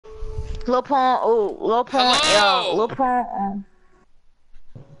Low point, oh, low point, yeah, Hello! low point,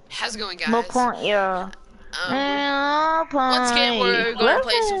 How's it going, low guys? point, yeah. We're Low once again point, we're going to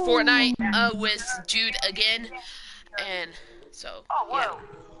play some Fortnite with Jude again, and so yeah.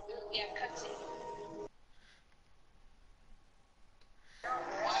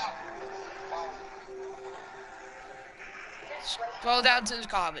 Scroll down to the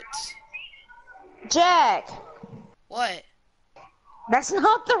comments. Jack, What? that's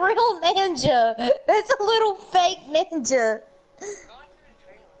not the real ninja. That's a little fake ninja.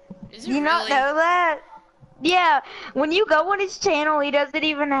 Is it You not really? know that? Yeah, when you go on his channel, he doesn't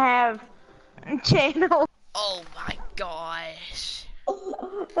even have channel. Oh my gosh.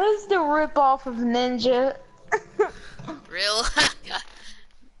 That's the rip off of Ninja. Real?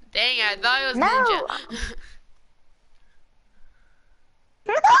 Dang, I thought it was No.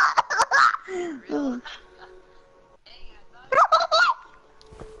 Ninja.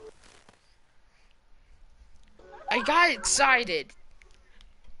 I got excited.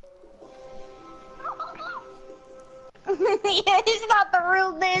 Yeah, he's not the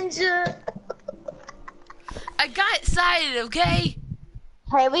real ninja. I got excited, okay?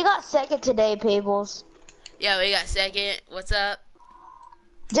 Hey, we got second today, peoples. Yeah, we got second. What's up?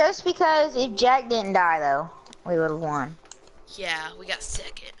 Just because if Jack didn't die, though, we would have won. Yeah, we got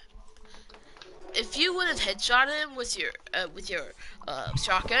second. If you would have headshot him with your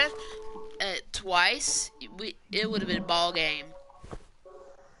shotgun twice, it would have been a ball game.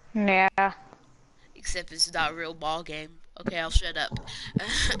 Yeah. Except it's not a real ball game. Okay, I'll shut up.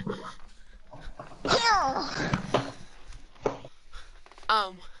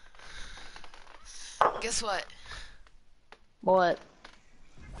 Guess what? What?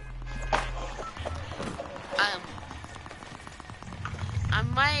 I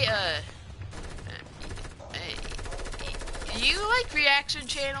might you like reaction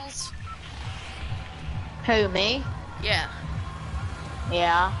channels? Who, me? Yeah.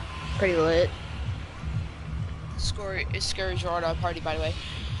 Yeah. Pretty lit. Scourge on our party, by the way.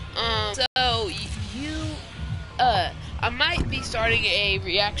 So you, I might be starting a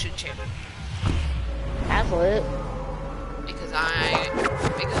reaction channel That's lit. because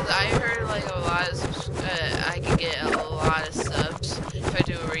I heard like a lot of I could get a lot of subs if I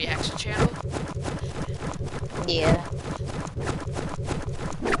do a reaction channel. Yeah.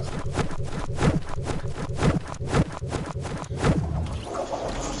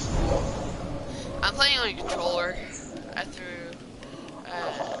 I'm playing on a controller. I threw.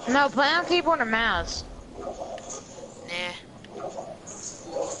 No, play on keyboard and mouse. Nah.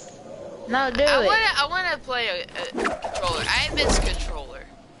 No, do it. I wanna play a controller. I miss controller.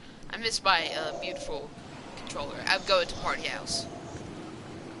 I miss my beautiful controller. I'm going to party house.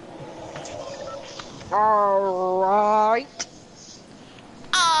 Alright.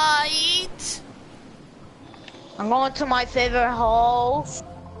 Aight. I'm going to my favorite hole.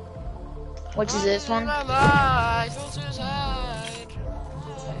 Which is this one?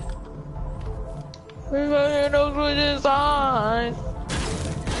 Everybody knows what is on.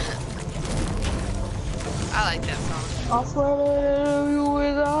 I like that song. I swear to you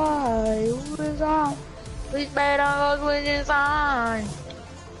is I, who is I? Please better knows what is on.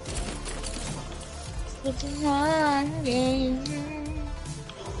 Which is on. Please,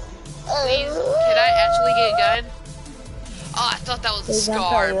 can I actually get a gun? Oh, I thought that was a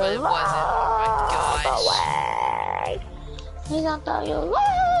scar, but it wasn't. Oh my gosh. Please don't tell you.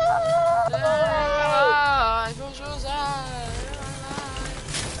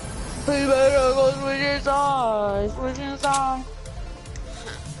 Please better go switch your song. Switch your song.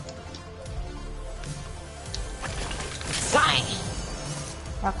 Bang!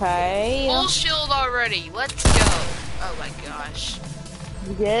 Okay. Full shield already. Let's go. Oh my gosh.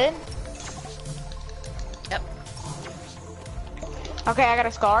 You good? Yep. Okay, I got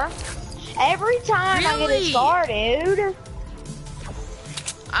a scar. Every time I get a scar, dude.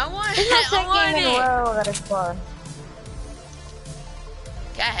 I want This is my second game in a row I got a scar.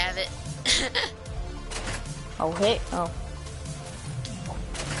 Can I have it? Oh, hit. Oh.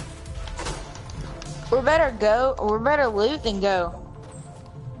 We better go. We better loot than go.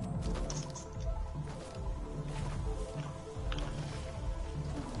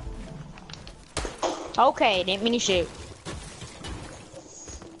 Okay, didn't mean to shoot.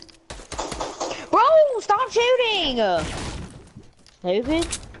 Bro, stop shooting! Stupid.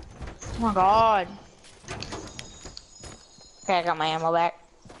 Oh my god. Okay, I got my ammo back.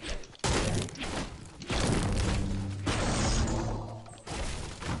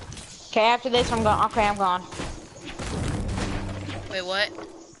 Okay, after this I'm gone. Okay, I'm gone. Wait, what?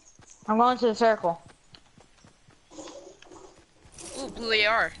 I'm going to the circle. Ooh, blue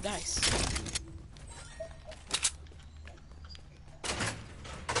AR. Nice.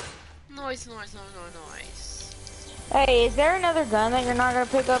 Nice. Hey, is there another gun that you're not gonna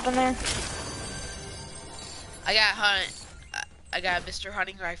pick up in there? I got hunt. I got Mr.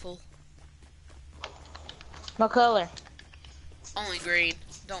 Hunting Rifle. What color? Only green.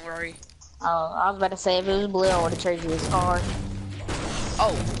 Don't worry. Oh, I was about to say if it was blue, I would have traded you his car.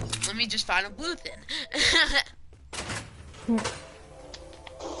 Oh, let me just find a blue then. Blue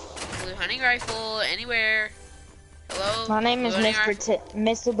hunting rifle, anywhere. Hello? My name is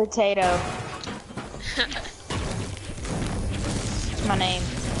Mr. Potato. That's my name.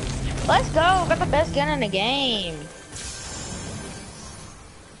 Let's go! Got the best gun in the game.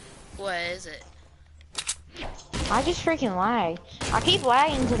 What is it? I just freaking lag. I keep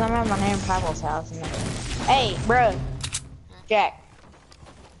lagging because I'm at my name Pablo's house. And hey, bro. Jack.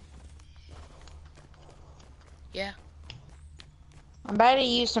 Yeah. I'm about to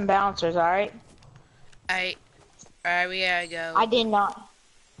use some bouncers, alright? Alright, we gotta go. I did not.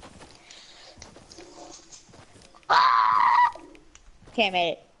 Okay,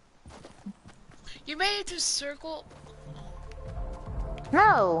 made it. You made it to circle?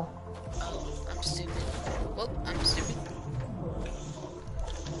 No. Oh, I'm stupid. Well, I'm stupid.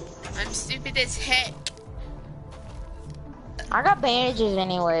 I'm stupid as heck. I got bandages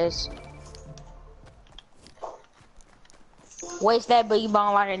anyways. Waste that boogie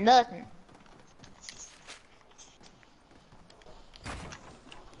bomb like it's nothing.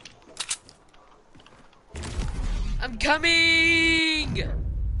 I'm coming!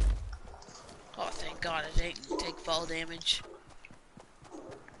 Oh, thank God I didn't take fall damage.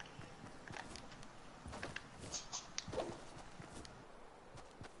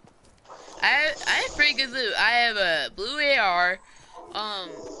 I have pretty good loot. I have a blue AR,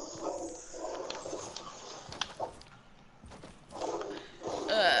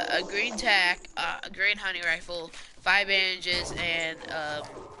 a green tack, a green hunting rifle, 5 bandages, and oh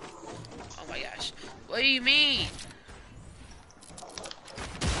my gosh, what do you mean?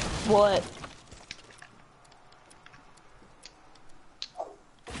 What?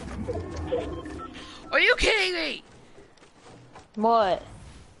 Are you kidding me? What?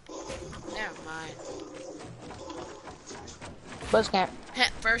 Never mind. Bus camp.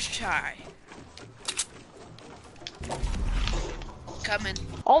 First try. Coming.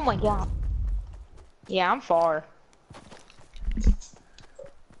 Oh my God. Yeah, I'm far.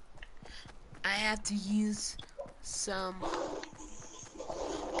 I have to use some.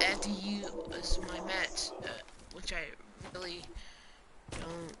 I have to use my mats, which I really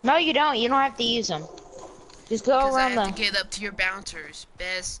don't. No, you don't. You don't have to use them. Just go Because I around have to get up to your bouncers.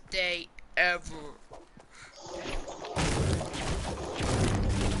 Best day ever.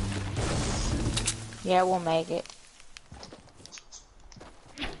 Yeah, we'll make it.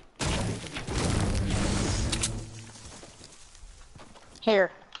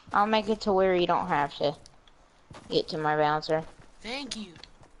 Here, I'll make it to where you don't have to get to my bouncer. Thank you.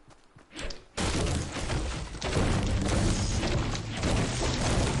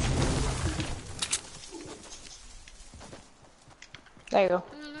 There you go.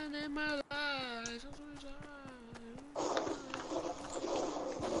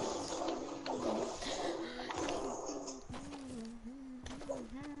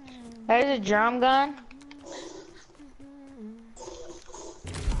 There's a drum gun.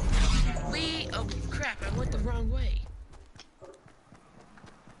 Oh crap, I went the wrong way.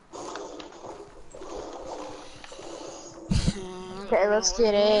 Okay, let's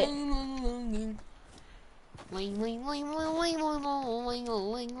get it.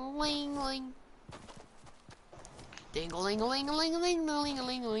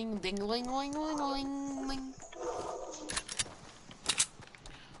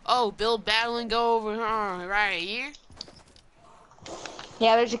 Oh, build battle and go over right here.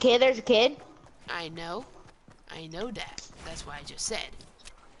 Yeah, there's a kid. There's a kid. I know that. That's what I just said.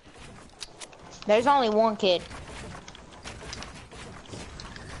 There's only one kid.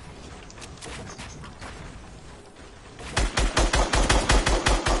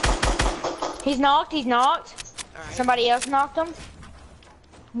 He's knocked. He's knocked. Right. Somebody else knocked him.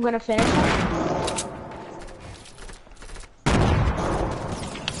 I'm gonna finish him.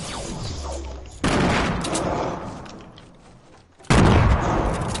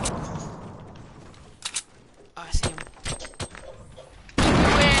 Oh, I see him.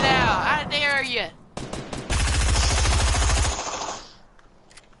 Get out! How dare you!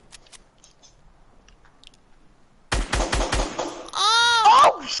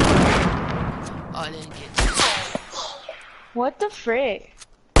 Oh! Oh, I didn't get you. What the frick?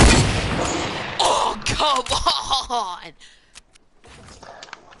 Oh, come on!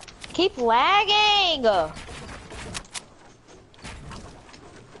 keep lagging.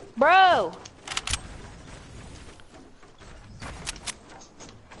 Bro.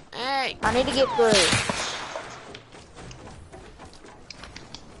 Hey. I need to get through.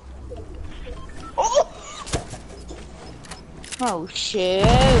 Oh! Oh, shoot.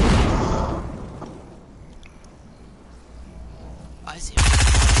 I see.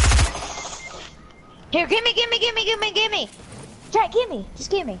 Here, gimme. Jack, gimme. Just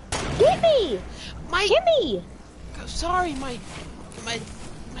gimme. Gimme! Gimme! Sorry, my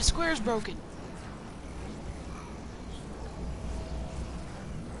square's broken.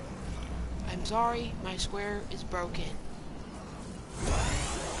 I'm sorry, my square is broken.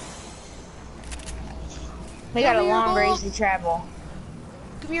 We got a long ways to travel.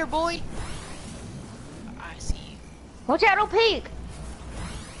 Come here, boy. I see you. Watch out, don't peek.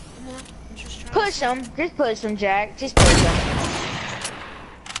 Come on, I'm just trying Push him. Just push him, Jack. Just push him.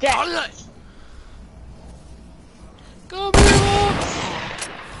 Jack. Come here.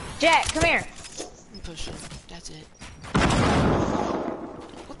 Jack, come here. I'm pushing. That's it.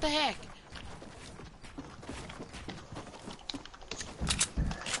 What the heck?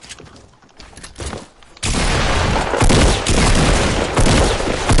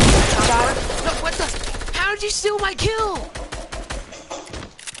 No, what the? How did you steal my kill?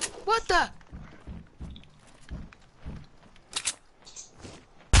 What the?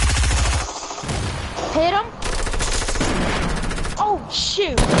 Hit him. Oh,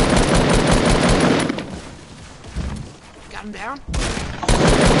 shoot. Got him down.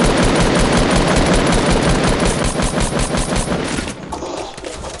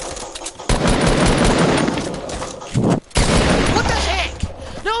 What the heck?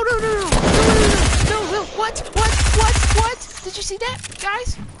 No. What? Did you see that,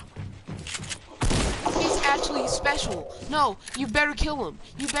 guys? He's actually special. No, you better kill him.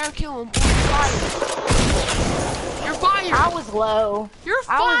 Or you're fired. You're fired. I was low. You're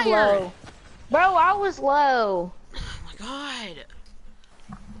fired. I was low. Bro, I was low. Oh my god.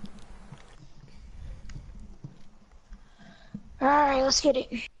 Alright, let's get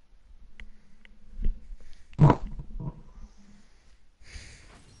it.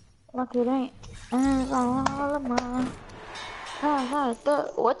 Look, it ain't.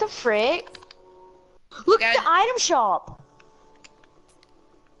 What the frick? Look at the item shop.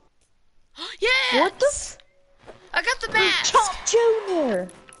 Yes. What the? I got the mask. Chomp Junior.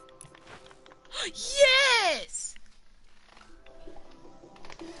 Yes.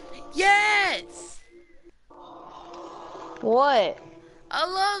 Yes. What? I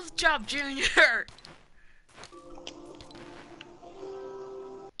love Chomp Junior.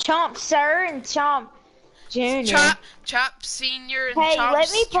 Chomp Sir and Chomp Junior. Chomp Senior and hey,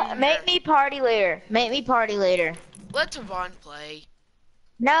 Chomp Junior. Make me party leader. Make me party leader. Let Tavon play.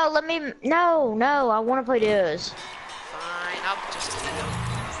 No, no, I want to play duos. Fine, I'll just do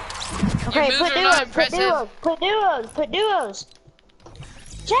it. Okay, Your moves are not impressive. put duos.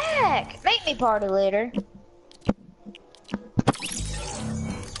 Jack, make me party leader.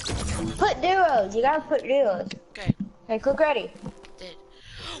 Put duos, you gotta put duos. Okay. Okay, click ready. Did.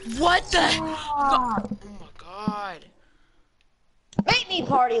 What the? Oh. Oh my god. Make me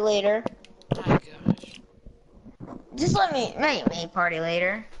party leader. Oh my gosh. Just make me party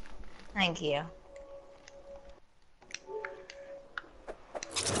leader. Thank you.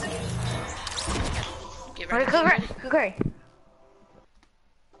 Get Alright, ready. click ready.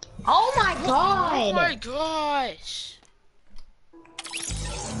 Oh my god! Oh my gosh.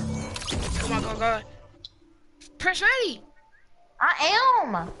 Come on, go. Press ready. I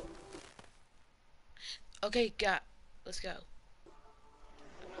am. Okay, let's go.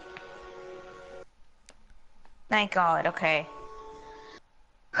 Thank God. Okay.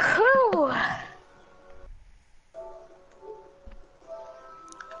 Whew.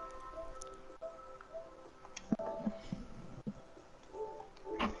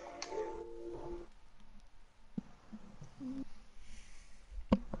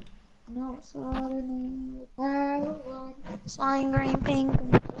 No, sorry. Slime green pink.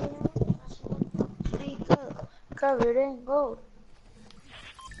 Makeup covered in gold.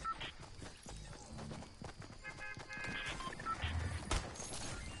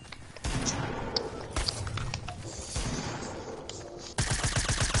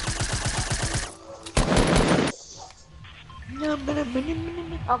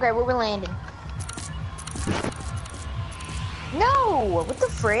 Okay, where we landing? No! What the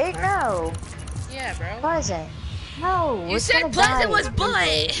frig? No! Yeah, bro. Pleasant. No! You said Pleasant was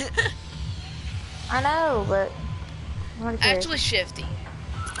butt! I know, but... Actually, Shifty.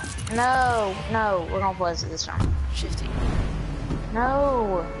 No, we're gonna Pleasant this time. Shifty.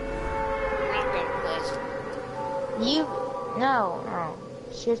 No! You, no, no.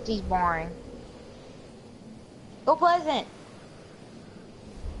 Shifty's boring. Go Pleasant.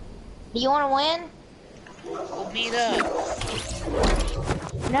 Do you want to win? We'll meet up.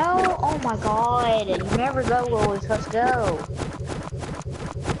 No, oh my god. You never go, Lois. Let's go.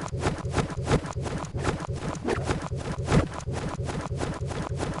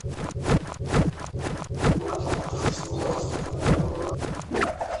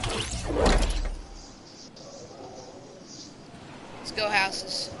 Let's go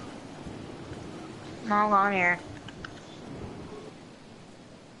houses. No, I'm on here.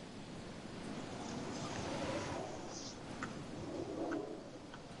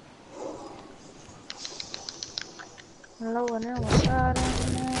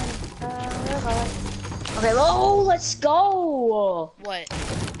 Okay, oh, let's go. What?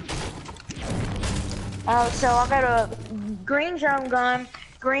 So I got a green drum gun,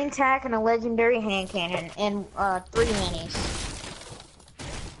 green tack, and a legendary hand cannon, and 3 minis.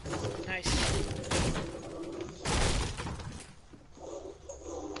 Nice.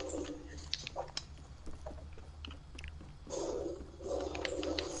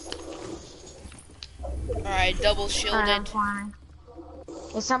 Alright, double shielded.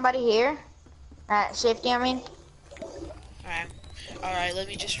 Is somebody here? Shifty, I mean. Alright, let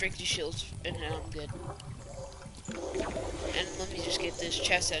me just break these shields and then I'm good. And let me just get this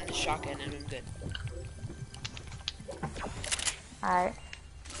chest and the shotgun and I'm good. Alright.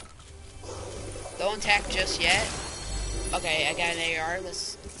 Don't attack just yet. Okay, I got an AR.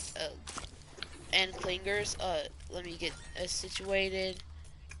 Let's and clingers. Let me get situated.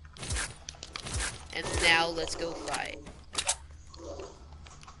 And now let's go fight.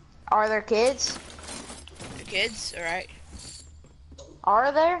 Are there kids? The kids, alright.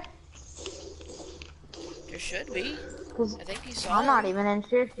 Are there? There should be. I think you saw I'm not even in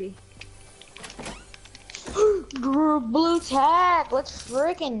 50. Blue tack. Let's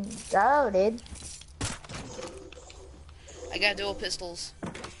freaking go, dude. I got dual pistols.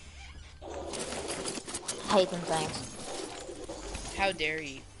 Hate them things. How dare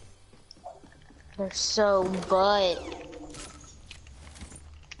you? They're so butt.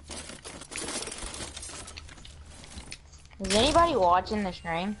 Is anybody watching the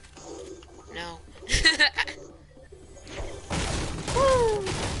stream? No.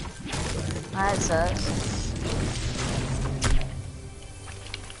 That sucks.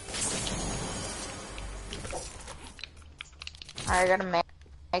 I got a med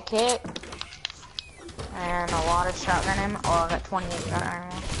kit and a lot of shotgun ammo. Oh, I got 28 shotgun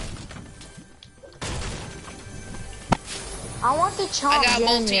ammo. I want the chomp. I got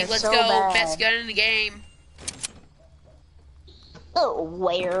multi. Let's so go. bad. Best gun in the game. Oh,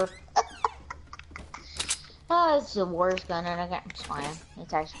 where? Oh, it's the worst gun in the game. It's fine.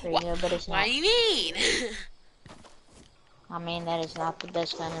 It's actually pretty good, but it's not. What do you mean? I mean, that is not the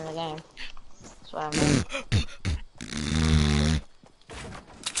best gun in the game. That's what I mean.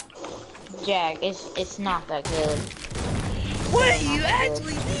 Jack, it's not that good. What do you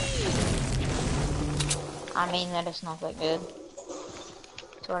actually mean? I mean that it's not that good.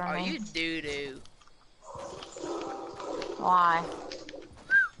 That's what I mean. Are you doo-doo? Why?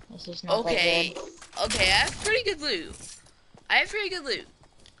 It's just not that good. Okay, I have pretty good loot.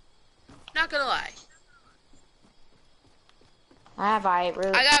 Not gonna lie. I have I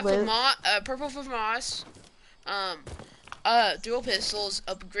got purple for Moss, dual pistols,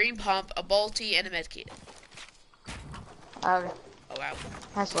 a green pump, a bolty, and a medkit. Okay. Oh wow.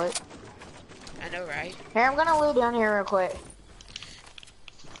 That's loot. I know, right? Here, I'm gonna loot down here real quick.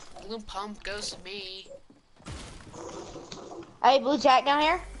 Blue pump goes to me. Hey, blue tack down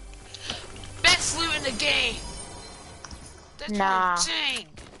here? Best loot in the game. That's Nah. what I'm saying.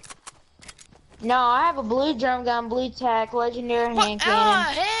 No, I have a blue drum gun, blue tack, legendary hand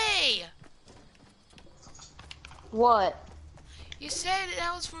cannon. Hey! What? You said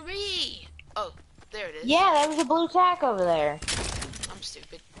that was for me. Oh, there it is. Yeah, there was a blue tack over there. I'm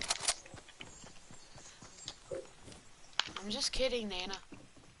stupid. I'm just kidding, Nana.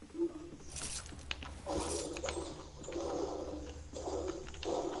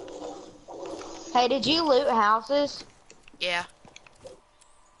 Hey, did you loot houses? Yeah.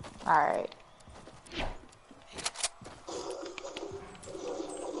 Alright.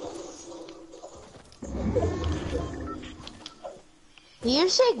 You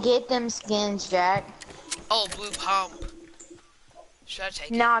should get them skins, Jack. Oh, blue pump. Should I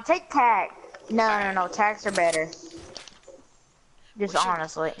take it? No, take tack. No, tacks are better. Just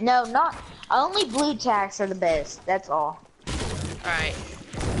honestly. No, not only blue tacks are the best. That's all. Alright.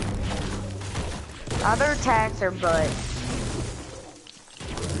 Other tacks are butt.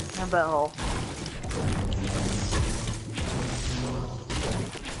 A butthole.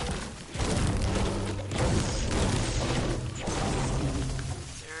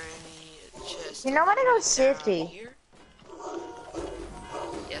 You know, I'm gonna go down 50. here.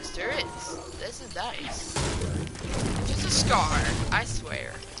 Yes, there is. This is nice. Just a scar, I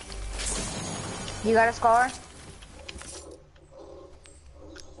swear. You got a scar?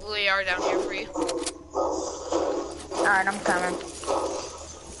 We are down here for you. Alright, I'm coming.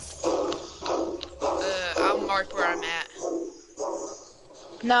 I'll mark where I'm at.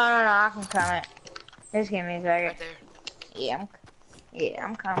 No, I can come. Just give me a second. Right there. Yeah,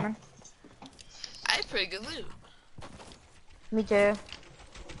 I'm coming. I have pretty good loot. Me too.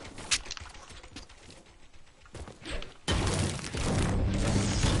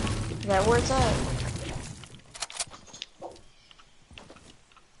 Yeah, where's that?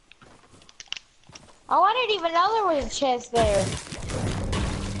 Oh, I didn't even know there was a chest there.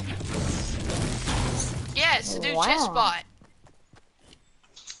 Yeah, it's a new Wow. chest spot.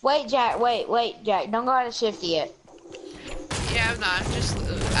 Wait, Jack. Don't go out of shift yet. Yeah, I'm not. I'm just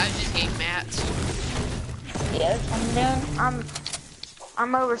getting mats. Yes, I'm doing.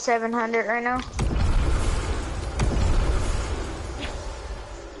 I'm over 700 right now.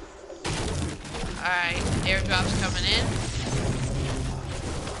 Alright, airdrop's coming in.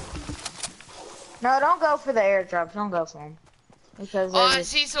 No, don't go for the airdrops. Don't go for them. Because Oh, I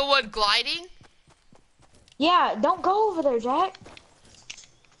just... see someone gliding. Yeah, don't go over there, Jack.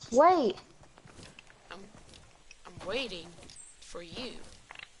 Wait. I'm waiting for you.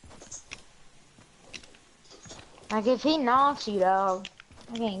 Like, if he knocks you, dog,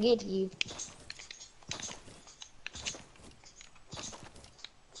 I can't get to you.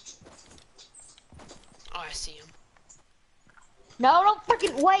 Oh, I see him. No, don't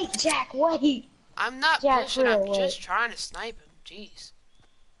freaking wait, Jack. Wait. I'm not Jack, pushing. for I'm real, just trying to snipe him. Jeez.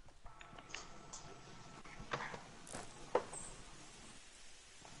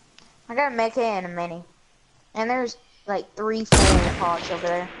 I got a mecha and a mini. And there's like 3 full pods over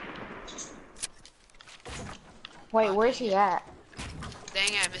there. Wait, Oh, where's dang he it. at? Dang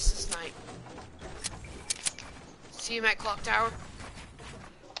it, I missed the snipe. See him at clock tower?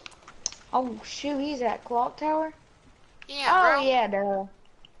 Oh, shoot, he's at clock tower? Yeah, Oh, bro. yeah, duh.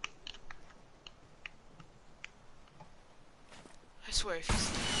 I swear if he's...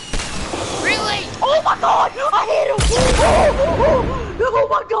 Really? Oh my god! I hit him! Oh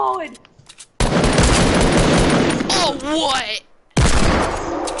my god! Oh, what?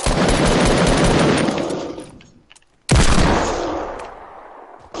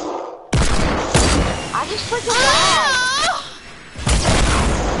 I just freaking lagged.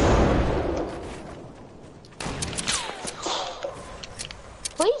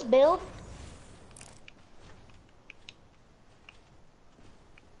 Please build.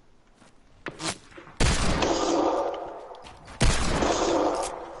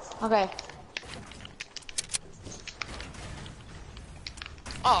 Okay.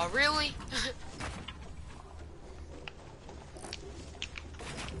 Oh, really?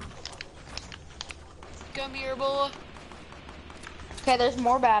 Come here, boy. Okay, there's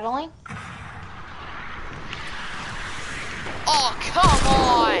more battling. Oh, come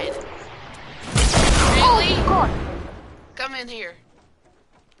on! Really? Oh, God. Come in here.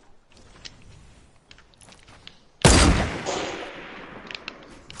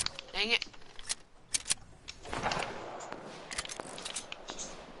 Dang it.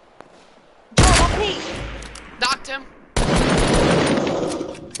 Go, one piece. Knocked him.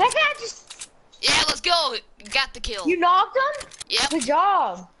 That guy just... Yeah, let's go. Got the kill. You knocked him? Yep. Good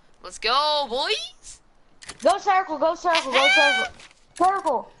job. Let's go, boys. Go circle, go circle, go circle.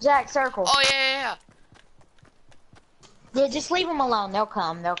 Circle, Jack, circle. Oh, yeah. Yeah, just leave them alone. They'll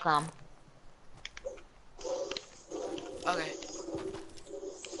come, they'll come. Okay.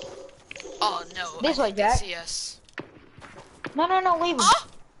 Oh, no. This I way, think they Jack. see us. No, leave them. Oh!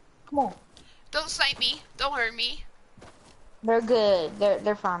 Come on. Don't snipe me. Don't hurt me. They're good.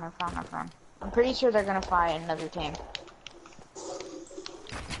 They're fine, they're fine. I'm pretty sure they're gonna fight another team.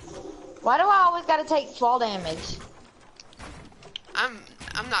 Why do I always gotta take fall damage? I'm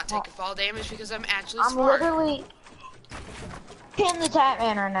not taking fall damage because I'm actually I'm smart. literally hitting the tap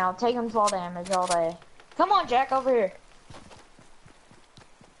man right now, taking fall damage all day. Come on, Jack, over here.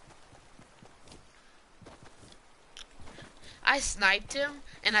 I sniped him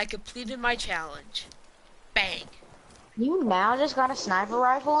and I completed my challenge. Bang. You now just got a sniper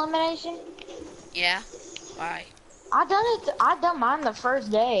rifle elimination? Yeah? Why? I done mine the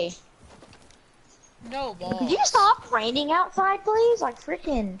first day. No balls. Could you stop raining outside, please? Like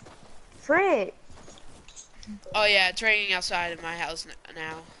freaking frick. Oh yeah, it's raining outside of my house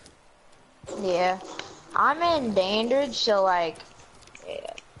now. Yeah. I'm in Dandridge, so like, yeah.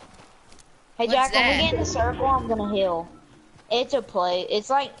 Hey What's Jack, when we that? get in the circle, I'm gonna heal. It's a place. It's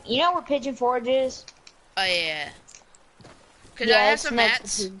like, you know where Pigeon Forge is? Oh yeah. Could I Yeah, have it's some next to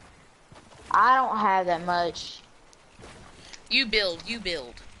mats? Pigeon. I don't have that much. You build. You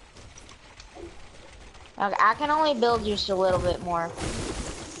build. Okay, I can only build just a little bit more.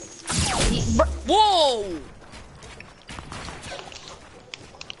 Whoa!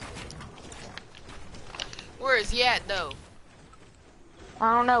 Where is he at though?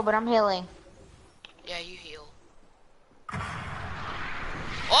 I don't know, but I'm healing. Yeah, you heal.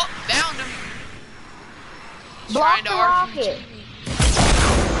 Oh, found him. He's Block trying to the RPG rocket. me.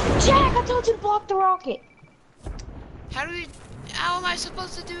 Jack, I told you to block the rocket. How am I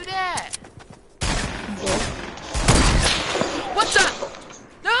supposed to do that? Yeah. What's up?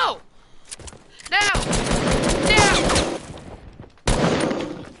 No! Now! Now!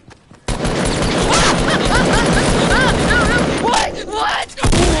 What? What?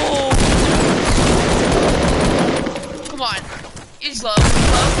 Whoa. Come on. He's low.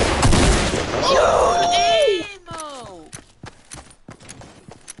 He's low. Ammo!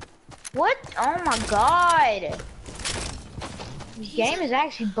 What? Oh my god. This game is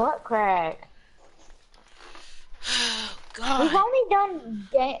actually butt crack. Oh, God.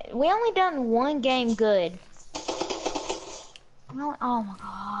 We only done one game good. Oh my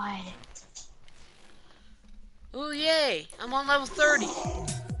god. Oh, yay. I'm on level 30.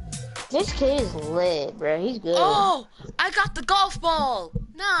 This kid is lit, bro. He's good. Oh, I got the golf ball.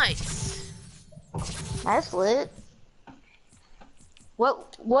 Nice. That's lit.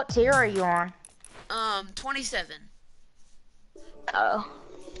 What tier are you on? 27. Oh.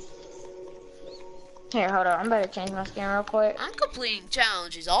 Here, hold on. I'm about to change my skin real quick. I'm completing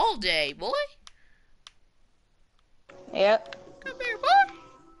challenges all day, boy. Yep. Come here, boy.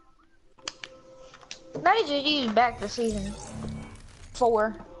 Now you just use back to season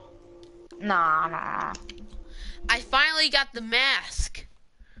 4. Nah. I finally got the mask.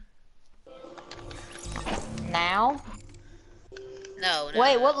 Now? No.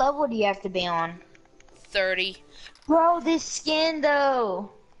 Wait, what level do you have to be on? 30. Bro, this skin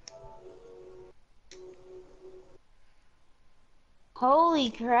though. Holy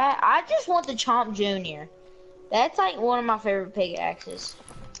crap. I just want the Chomp Jr. That's like one of my favorite pickaxes.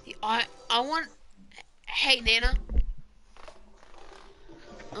 I want... Hey, Nana.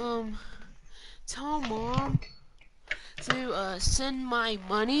 Tell Mom to send my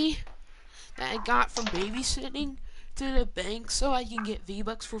money that I got from babysitting to the bank so I can get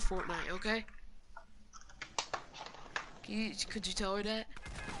V-Bucks for Fortnite, okay? Could you tell her that?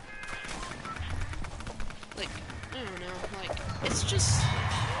 Like, I don't know, like, it's just...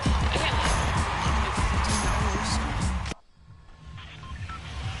 I got like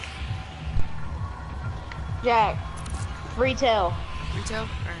 $15. Jack, retail. Retail?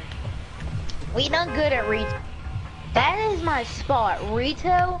 Alright. We done good at retail. That is my spot.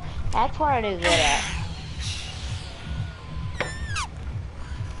 Retail, that's what I do good at.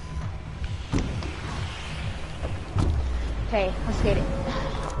 Okay, let's get it.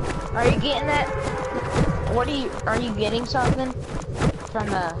 Are you getting that? Are you getting something from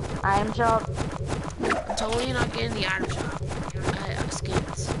the item shop? I'm totally not getting the item shop.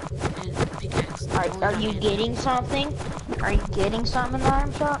 Skins and pickaxe. Are you getting something? Are you getting something in the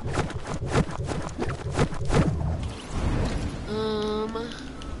item shop?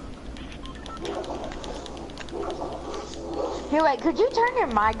 Here, wait, could you turn your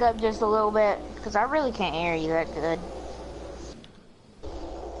mic up just a little bit? Because I really can't hear you that good.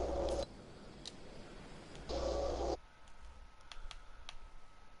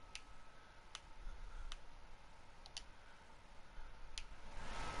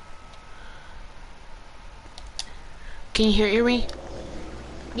 Can you hear me?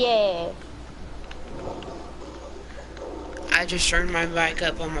 Yeah. I just turned my mic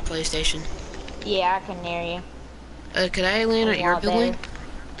up on my PlayStation. Yeah, I can hear you. Could I land at your building?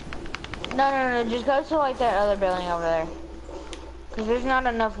 No, just go to like that other building over there. Cause there's not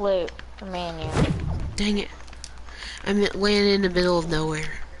enough loot for me and you. Dang it. I'm landing in the middle of nowhere.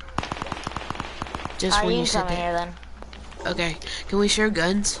 Just when you said that. Here then. Okay, can we share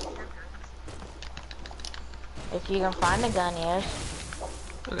guns? If you can find a gun, yes.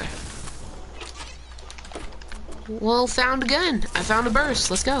 Okay. Well, found a gun. I found a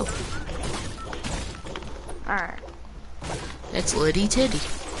burst. Let's go. Alright. That's litty titty.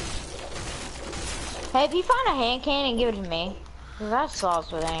 Hey, if you find a hand cannon, give it to me. Cause that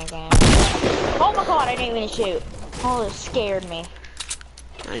sauce with a hand cannon. Oh my god, I didn't even shoot. Oh, it scared me.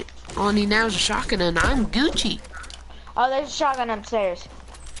 All I need now is a shotgun and I'm Gucci. Oh, there's a shotgun upstairs.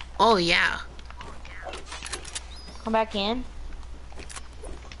 Oh, yeah. Come back in.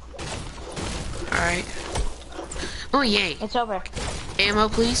 Alright. Oh, yay. It's over. Ammo,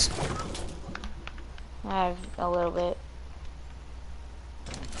 please. I have a little bit.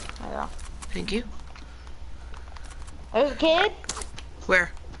 There you go. Thank you. There's a kid.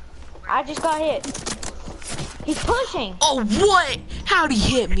 Where? I just got hit. He's pushing. Oh, what? How'd he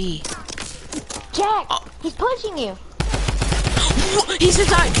hit me? Jack, Oh. he's pushing you. He's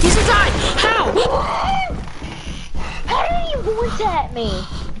inside. He's inside. How? How did he voice at me?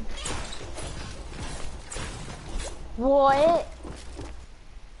 What?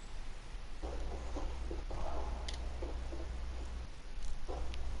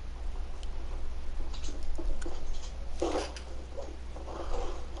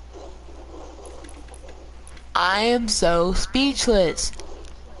 I am so speechless.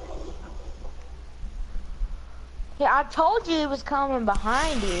 Yeah, I told you he was coming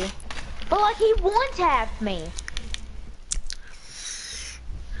behind you. But like he one-tapped me.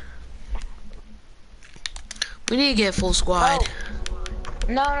 We need to get full squad. Oh.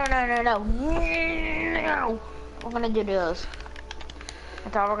 No. No. We're gonna do this.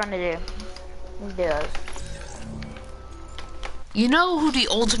 That's all we're gonna do. Let's do this. You know who the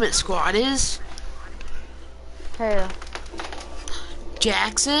ultimate squad is? Who?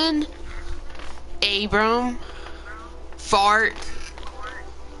 Jackson, Abram, Fart,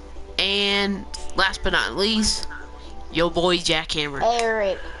 and last but not least, yo boy Jackhammer.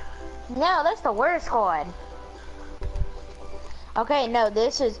 Eric. No, that's the worst squad. Okay, no,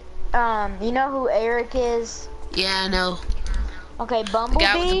 this is, you know who Eric is? Yeah, I know. Okay, Bumblebee,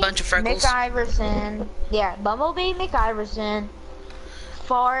 guy with a bunch of freckles. McIverson. Yeah, Bumblebee, McIverson,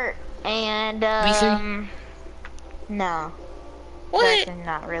 Fart, and, V3? no. What? Jackson's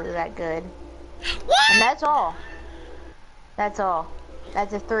not really that good. What? And that's all. That's all.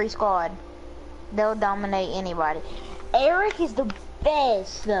 That's a 3 squad. They'll dominate anybody. Eric is the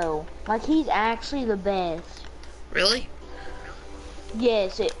best, though. Like, he's actually the best. Really?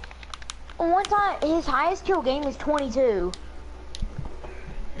 Yes, one time, his highest kill game is 22.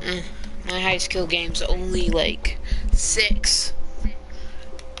 My highest kill game's only like 6.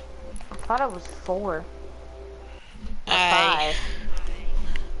 I thought it was 4. I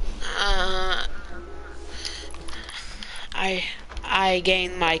 5. I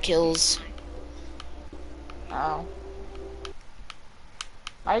gained my kills. Oh.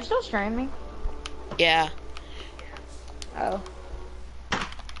 Are you still streaming? Yeah. Oh.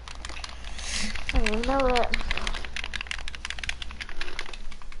 I didn't know that.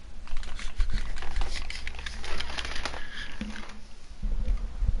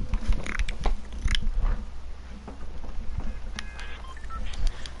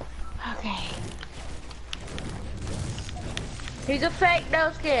 Okay. He's a fake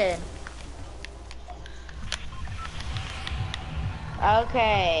nose kid.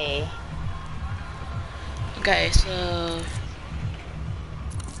 Okay. Okay, so...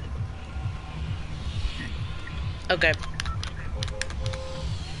 Okay.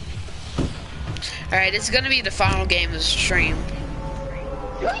 Alright, it's gonna be the final game of the stream.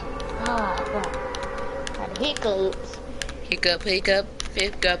 Oh, God. Got hiccups. Hiccup, hiccup,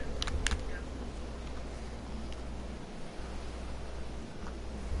 hiccup.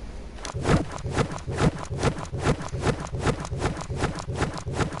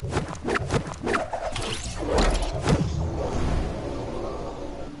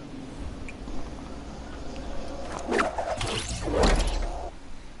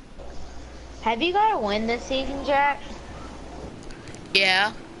 Have you got to win this season, Jack?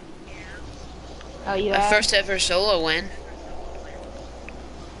 Yeah. Oh, you My have? first ever solo win.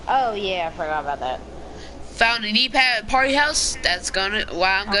 Oh, yeah, I forgot about that. Found an E-pad at Party House. That's gonna what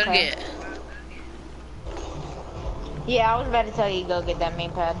I'm gonna Okay. get. Yeah, I was about to tell you to go get that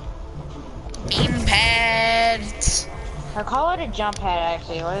meme pad. Meme pads. I call it a jump pad,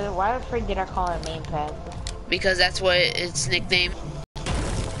 actually. Why the freak did I call it a meme pad? Because that's what its nickname.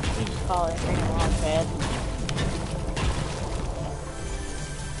 You just call it a freaking launch pad.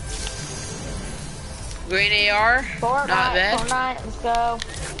 Green AR. Fortnite, Not bad. Fortnite, let's go.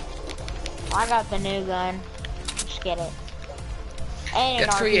 I got the new gun. Just get it. And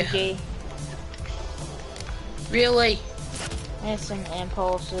Good an for you. RPG. Really? And some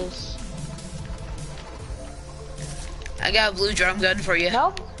impulses. I got a blue drum gun for you.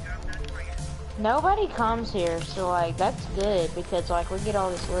 Nope. Nobody comes here, so like that's good because like we get all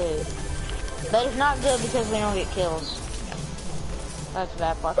this loot. But it's not good because we don't get kills. That's the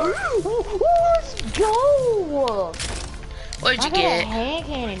bad part. Let's go! What'd you I got a get? hand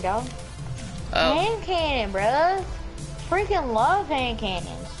cannon, dog. Oh, Hand cannon, bruh. Freaking love hand cannons.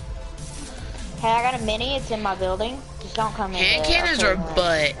 Hey, I got a mini. It's in my building. Just don't come in. hand cannons are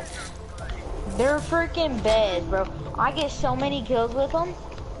butt. They're freaking beds, bro. I get so many kills with them.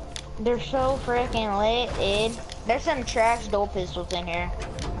 They're so freaking lit, dude. There's some trash dual pistols in here.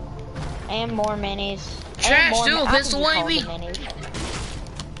 And more minis. Trash more dual pistol, what do you mean? Minis.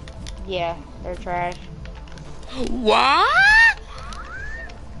 Yeah, they're trash. What?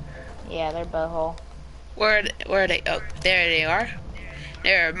 Yeah, they're butthole. Where are they? Oh, there they are.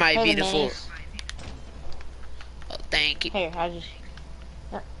 They're my They're beautiful. The Oh, thank you. Here, I just...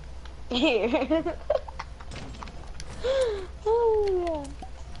 Here. Oh, yeah.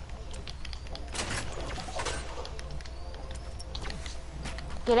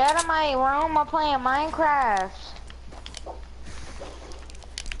 Get out of my room, I'm playing Minecraft.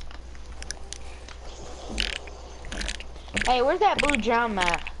 Hey, where's that blue drum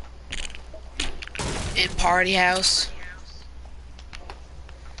at? In party house.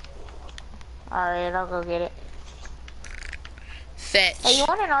 Alright, I'll go get it. Fetch. Hey, you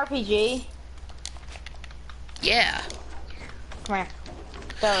want an RPG? Yeah. Come here.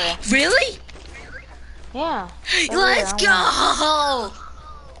 It's over here. Really? Yeah. Let's go!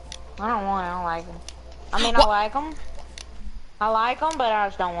 I don't want it, I don't like them. I mean, I like them. I like them, but I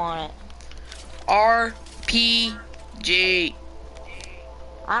just don't want it. RPG.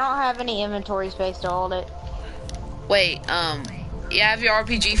 I don't have any inventory space to hold it. Wait, you have your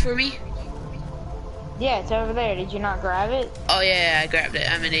RPG for me? Yeah, it's over there. Did you not grab it? Oh yeah, I grabbed it.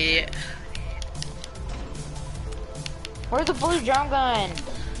 I'm an idiot. Where's the blue drum gun?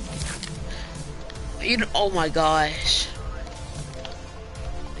 Oh my gosh.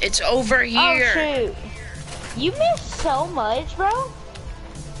 It's over here. Oh shoot. You missed so much, bro.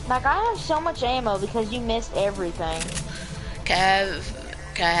 Like, I have so much ammo because you missed everything. Can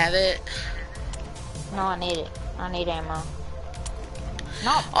I have it? No, I need it. I need ammo.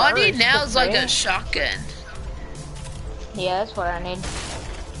 Not All I need burst, now but is like a break. shotgun. Yeah, that's what I need.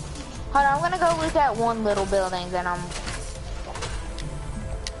 Hold on, I'm gonna go loot that one little building, then I'm...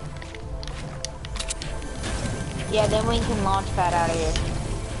 Yeah, then we can launch pad out of here.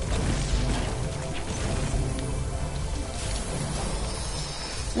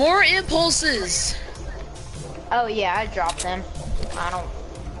 More impulses. Oh yeah, I dropped them. I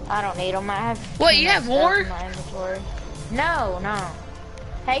don't need them. I have. What, you have more? In my inventory. No.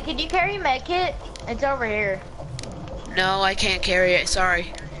 Hey, could you carry medkit? It's over here. No, I can't carry it.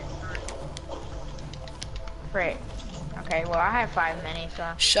 Sorry. Great. Okay, well I have 5 minis,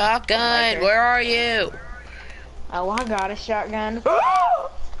 so. Shotgun, where are you? Oh, I got a shotgun.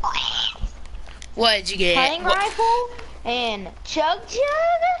 What did you get? Hunting rifle and chug.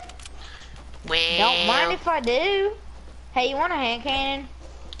 Wow. Don't mind if I do. Hey, you want a hand cannon?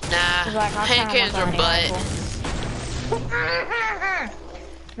 Nah, Like, hand cannons are butt.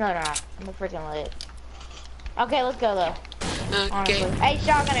 No, I'm a freaking lit. Okay, let's go though. Okay. Honestly. Hey,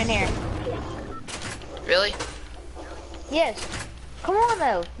 shotgun in here. Really? Yes. Come on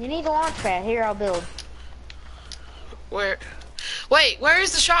though. You need a launch pad. Here, I'll build. Where? Wait, where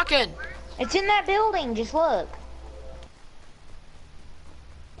is the shotgun? It's in that building. Just look.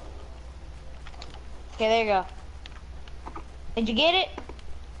 Okay, there you go. Did you get it?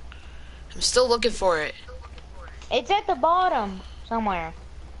 I'm still looking for it. It's at the bottom somewhere.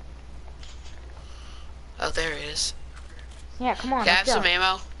 Oh, there it is. Yeah, come on. Can I have let's some go.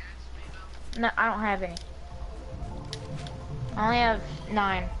 ammo? No, I don't have any. I only have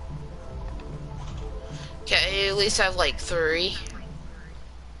 9. Okay, at least have like 3.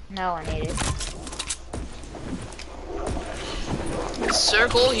 No, I need it.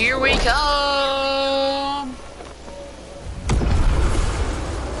 Circle, here we come.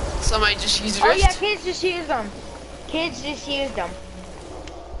 Somebody just used Oh rift. yeah, kids just used them. Kids just used them.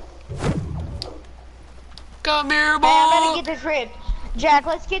 Come here, boy. Hey, I'm gonna get this rift. Jack,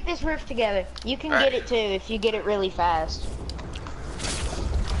 let's get this rift together. You can Alright. get it too if you get it really fast.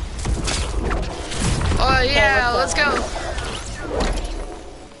 Oh yeah, let's let's go.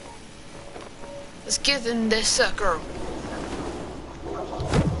 Let's get in this sucker.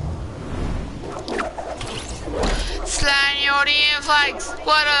 Sliding your DM flags.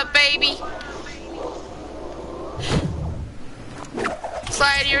 What up, baby?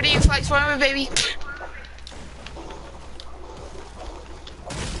 Slide your DM flags for me, baby.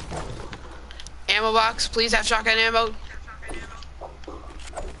 Ammo box, please have shotgun ammo.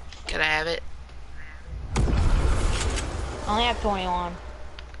 Can I have it? I only have 21.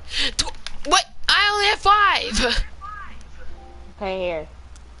 What? I only have 5. Okay, here.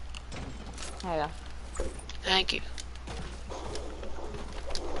 There you go. Thank you.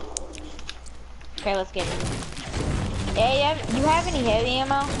 Okay, let's get it. Hey, you have any heavy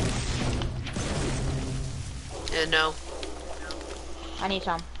ammo? No. I need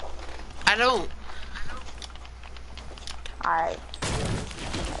some. I I don't. Alright.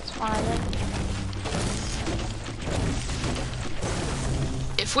 That's fine then.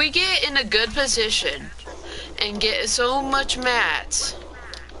 If we get in a good position and get so much mats,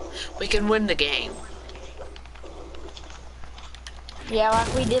 we can win the game. Yeah,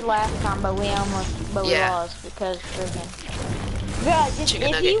 like we did last time, but we lost because freaking. Yeah, just,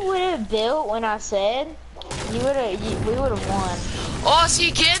 if you would have built when I said, we would have won. Oh, I see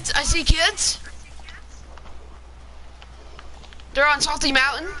kids. I see kids. They're on Salty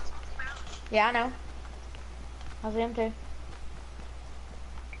Mountain. Yeah, I know. I see them too.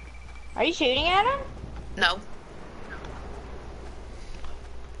 Are you shooting at them? No.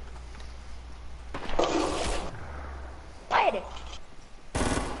 Wait.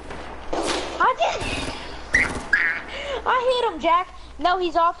 I hit him, Jack. No,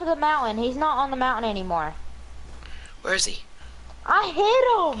 he's off of the mountain. He's not on the mountain anymore. Where is he? I hit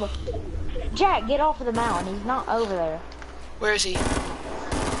him. Jack, get off of the mountain. He's not over there. Where is he?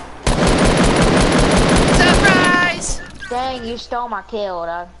 Surprise! Dang, you stole my kill,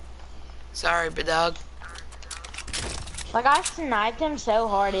 dog. Sorry, big dog. Like, I sniped him so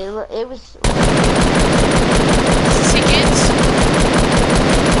hard, it was... See kids?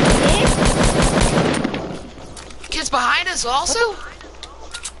 Kids? Kids behind us also?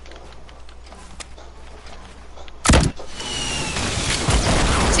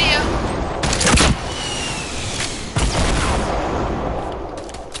 See ya.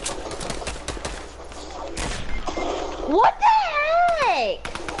 What the heck?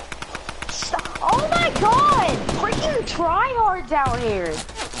 Oh my god! Freaking tryhards out here!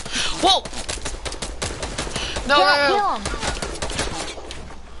 Whoa! No, Jack, no, no. kill him.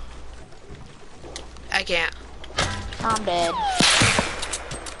 I can't. I'm dead.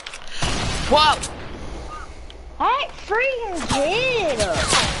 Whoa! That freaking kid!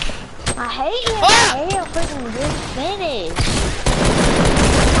 I hate him. Ah! I hate a freaking good finish.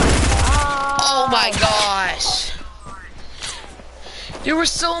 Oh my gosh! There were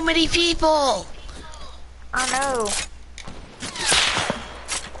so many people! I know.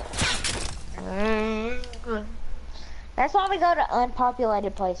 That's why we go to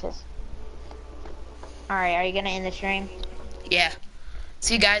unpopulated places. Alright, are you gonna end the stream? Yeah.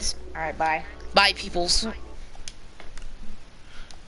 See you guys. Alright, bye. Bye, peoples.